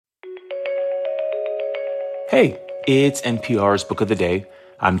Hey, it's NPR's Book of the Day.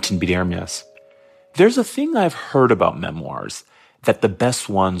 I'm Tinbit Ermias. There's a thing I've heard about memoirs, that the best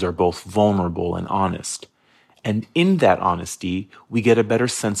ones are both vulnerable and honest. And in that honesty, we get a better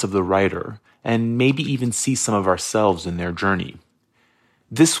sense of the writer and maybe even see some of ourselves in their journey.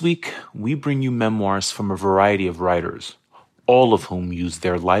 This week, we bring you memoirs from a variety of writers, all of whom use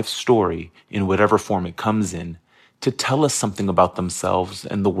their life story, in whatever form it comes in, to tell us something about themselves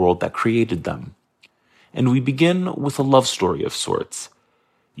and the world that created them. And we begin with a love story of sorts.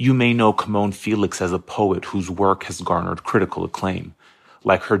 You may know Camonghne Felix as a poet whose work has garnered critical acclaim,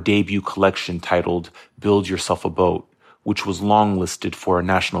 like her debut collection titled Build Yourself a Boat, which was longlisted for a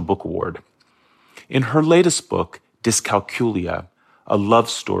National Book Award. In her latest book, Dyscalculia, a love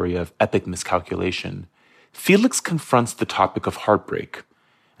story of epic miscalculation, Felix confronts the topic of heartbreak,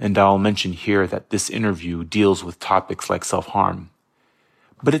 and I'll mention here that this interview deals with topics like self-harm.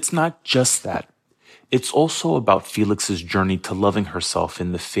 But it's not just that. It's also about Felix's journey to loving herself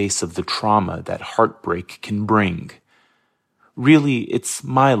in the face of the trauma that heartbreak can bring. Really, it's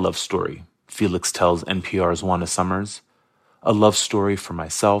my love story, Felix tells NPR's Wanda Summers. A love story for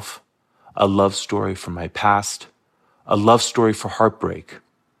myself, a love story for my past, a love story for heartbreak,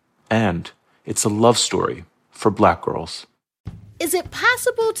 and it's a love story for Black girls. Is it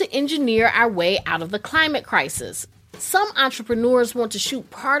possible to engineer our way out of the climate crisis? Some entrepreneurs want to shoot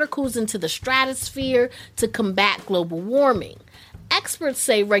particles into the stratosphere to combat global warming. Experts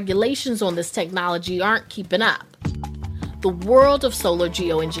say regulations on this technology aren't keeping up. The world of solar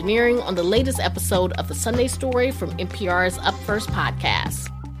geoengineering on the latest episode of The Sunday Story from NPR's Up First podcast.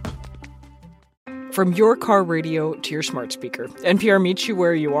 From your car radio to your smart speaker, NPR meets you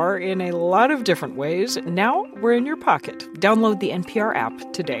where you are in a lot of different ways. Now we're in your pocket. Download the NPR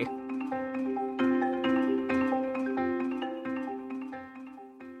app today.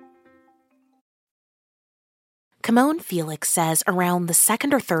 Camonghne Felix says around the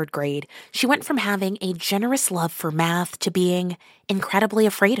second or third grade, she went from having a generous love for math to being incredibly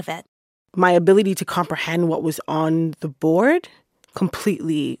afraid of it. My ability to comprehend what was on the board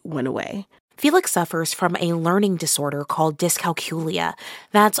completely went away. Felix suffers from a learning disorder called dyscalculia.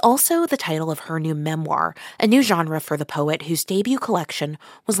 That's also the title of her new memoir, a new genre for the poet whose debut collection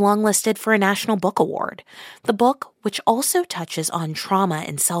was longlisted for a National Book Award. The book, which also touches on trauma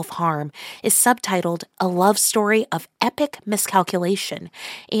and self-harm, is subtitled A Love Story of Epic Miscalculation.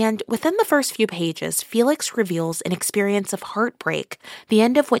 And within the first few pages, Felix reveals an experience of heartbreak, the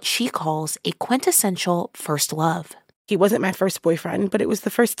end of what she calls a quintessential first love. He wasn't my first boyfriend, but it was the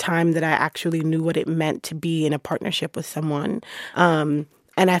first time that I actually knew what it meant to be in a partnership with someone. And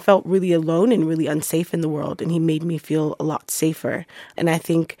I felt really alone and really unsafe in the world, and he made me feel a lot safer. And I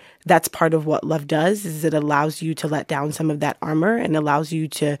think that's part of what love does, is it allows you to let down some of that armor and allows you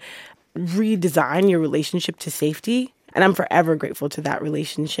to redesign your relationship to safety. And I'm forever grateful to that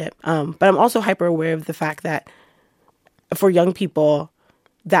relationship. But I'm also hyper aware of the fact that for young people,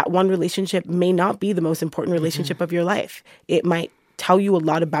 that one relationship may not be the most important relationship of your life. It might tell you a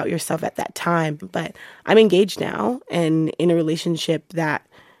lot about yourself at that time. But I'm engaged now and in a relationship that,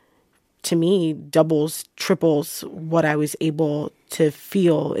 to me, doubles, triples what I was able to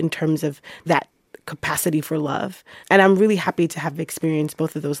feel in terms of that capacity for love. And I'm really happy to have experienced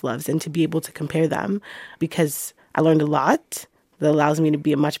both of those loves and to be able to compare them, because I learned a lot that allows me to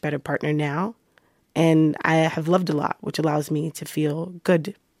be a much better partner now. And I have loved a lot, which allows me to feel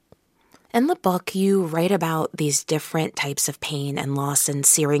good. In the book, you write about these different types of pain and loss in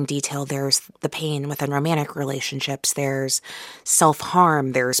searing detail. There's the pain within romantic relationships. There's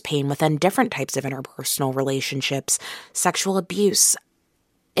self-harm. There's pain within different types of interpersonal relationships, sexual abuse.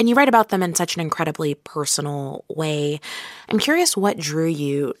 And you write about them in such an incredibly personal way. I'm curious what drew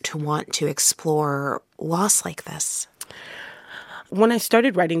you to want to explore loss like this. When I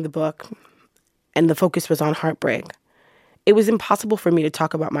started writing the book, and the focus was on heartbreak, it was impossible for me to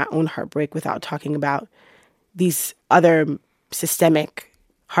talk about my own heartbreak without talking about these other systemic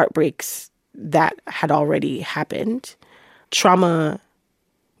heartbreaks that had already happened. Trauma,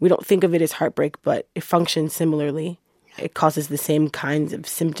 we don't think of it as heartbreak, but it functions similarly. It causes the same kinds of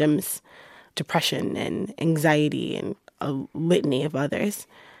symptoms, depression and anxiety and a litany of others.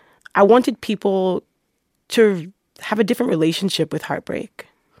 I wanted people to have a different relationship with heartbreak.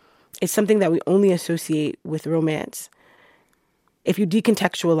 It's something that we only associate with romance. If you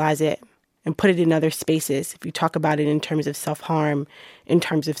decontextualize it and put it in other spaces, if you talk about it in terms of self-harm, in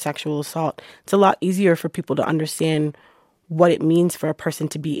terms of sexual assault, it's a lot easier for people to understand what it means for a person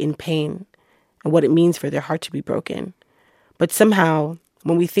to be in pain and what it means for their heart to be broken. But somehow,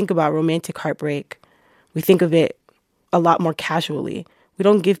 when we think about romantic heartbreak, we think of it a lot more casually. We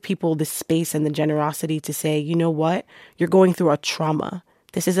don't give people the space and the generosity to say, you know what, you're going through a trauma.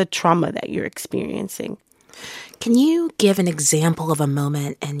 This is a trauma that you're experiencing. Can you give an example of a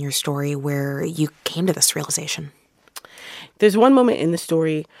moment in your story where you came to this realization? There's one moment in the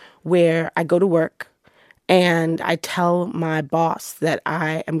story where I go to work and I tell my boss that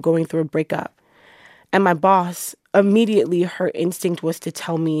I am going through a breakup. And my boss, immediately, her instinct was to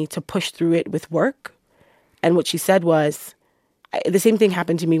tell me to push through it with work. And what she said was, the same thing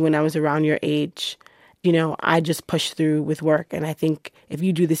happened to me when I was around your age. You know, I just push through with work. And I think if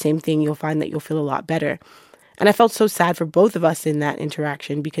you do the same thing, you'll find that you'll feel a lot better. And I felt so sad for both of us in that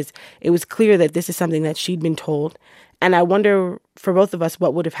interaction because it was clear that this is something that she'd been told. And I wonder for both of us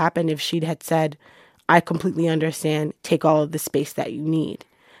what would have happened if she'd had said, I completely understand, take all of the space that you need.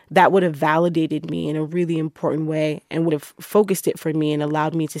 That would have validated me in a really important way and would have focused it for me and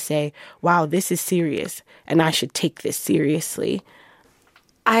allowed me to say, wow, this is serious and I should take this seriously.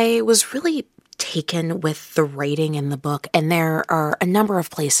 I was really taken with the writing in the book, and there are a number of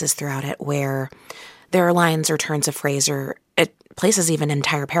places throughout it where there are lines or turns of phrase or places even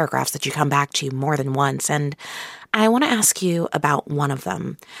entire paragraphs that you come back to more than once. And I want to ask you about one of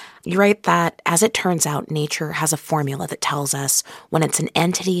them. You write that, as it turns out, nature has a formula that tells us when it's an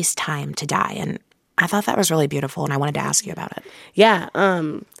entity's time to die. And I thought that was really beautiful, and I wanted to ask you about it. Yeah,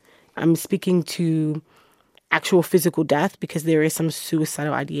 I'm speaking to actual physical death because there is some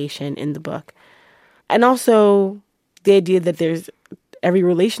suicidal ideation in the book. And also the idea that every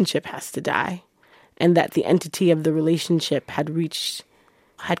relationship has to die and that the entity of the relationship had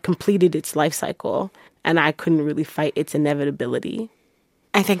completed its life cycle and I couldn't really fight its inevitability.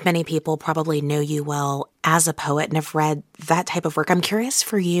 I think many people probably know you well as a poet and have read that type of work. I'm curious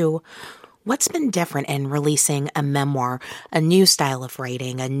for you, what's been different in releasing a memoir, a new style of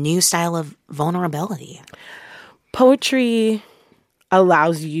writing, a new style of vulnerability? Poetry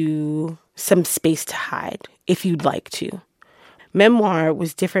allows you some space to hide if you'd like to. Memoir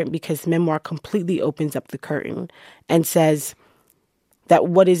was different because memoir completely opens up the curtain and says that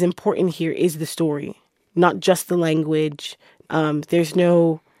what is important here is the story, not just the language. There's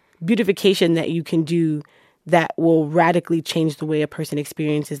no beautification that you can do that will radically change the way a person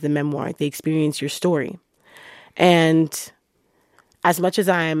experiences the memoir. They experience your story. And as much as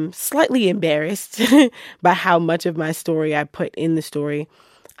I'm slightly embarrassed by how much of my story I put in the story,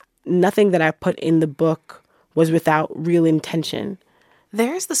 nothing that I put in the book was without real intention.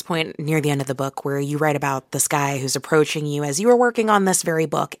 There's this point near the end of the book where you write about this guy who's approaching you as you are working on this very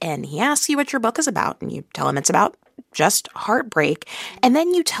book, and he asks you what your book is about, and you tell him it's about just heartbreak. And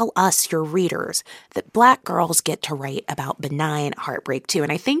then you tell us, your readers, that Black girls get to write about benign heartbreak too.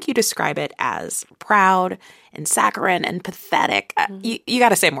 And I think you describe it as proud and saccharine and pathetic. You got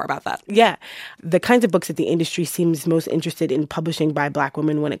to say more about that. Yeah. The kinds of books that the industry seems most interested in publishing by Black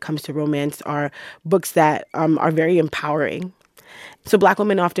women when it comes to romance are books that are very empowering. So Black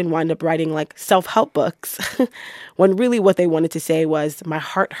women often wind up writing like self-help books when really what they wanted to say was, my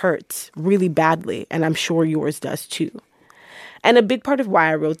heart hurts really badly, and I'm sure yours does too. And a big part of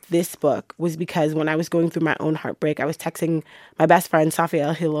why I wrote this book was because when I was going through my own heartbreak, I was texting my best friend, Safia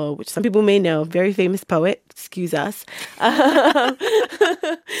El Hilo, which some people may know, very famous poet, excuse us.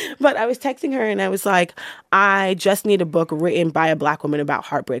 But I was texting her and I was like, I just need a book written by a Black woman about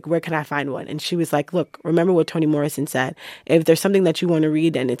heartbreak. Where can I find one? And she was like, look, remember what Toni Morrison said. If there's something that you want to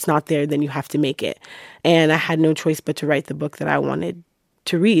read and it's not there, then you have to make it. And I had no choice but to write the book that I wanted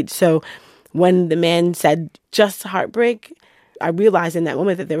to read. So when the man said just heartbreak, I realized in that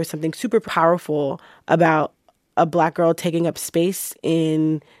moment that there was something super powerful about a Black girl taking up space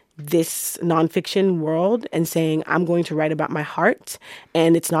in this nonfiction world and saying, I'm going to write about my heart,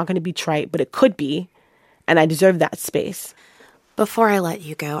 and it's not going to be trite, but it could be, and I deserve that space. Before I let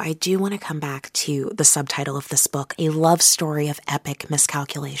you go, I do want to come back to the subtitle of this book, A Love Story of Epic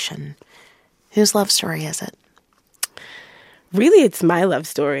Miscalculation. Whose love story is it? Really, it's my love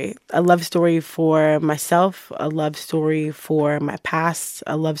story. A love story for myself, a love story for my past,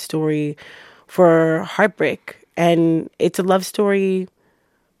 a love story for heartbreak. And it's a love story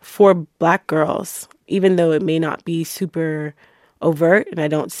for Black girls, even though it may not be super overt and I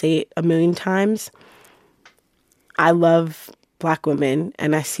don't say it a million times. I love Black women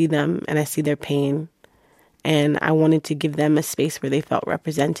and I see them and I see their pain. And I wanted to give them a space where they felt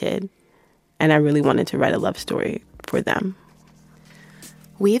represented. And I really wanted to write a love story for them.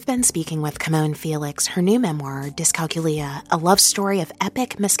 We've been speaking with Camonghne Felix. Her new memoir, Dyscalculia, A Love Story of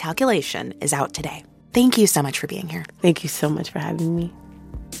Epic Miscalculation, is out today. Thank you so much for being here. Thank you so much for having me.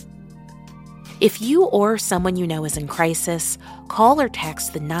 If you or someone you know is in crisis, call or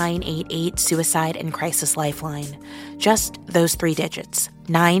text the 988 Suicide and Crisis Lifeline. Just those 3 digits,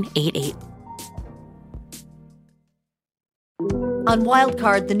 988. On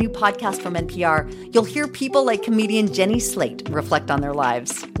Wildcard, the new podcast from NPR, you'll hear people like comedian Jenny Slate reflect on their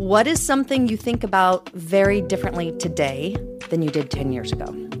lives. What is something you think about very differently today than you did 10 years ago?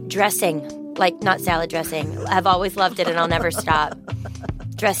 Dressing, like not salad dressing. I've always loved it and I'll never stop.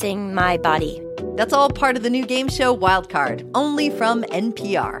 Dressing my body. That's all part of the new game show Wildcard, only from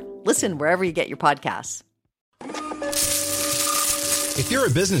NPR. Listen wherever you get your podcasts. If you're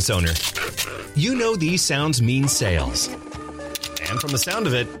a business owner, you know these sounds mean sales. And from the sound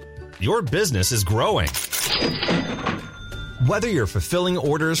of it, your business is growing. Whether you're fulfilling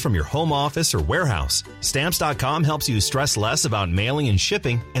orders from your home office or warehouse, Stamps.com helps you stress less about mailing and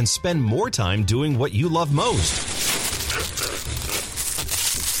shipping and spend more time doing what you love most.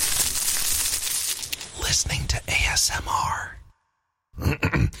 Listening to ASMR.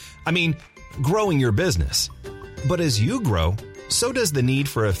 I mean, growing your business. But as you grow, so does the need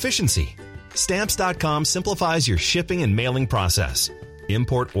for efficiency. Stamps.com simplifies your shipping and mailing process.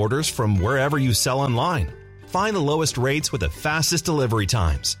 Import orders from wherever you sell online. Find the lowest rates with the fastest delivery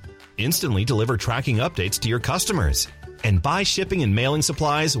times. Instantly deliver tracking updates to your customers. And buy shipping and mailing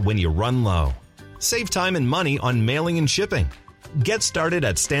supplies when you run low. Save time and money on mailing and shipping. Get started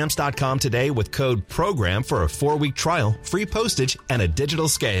at Stamps.com today with code PROGRAM for a 4-week trial, free postage, and a digital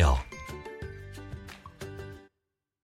scale.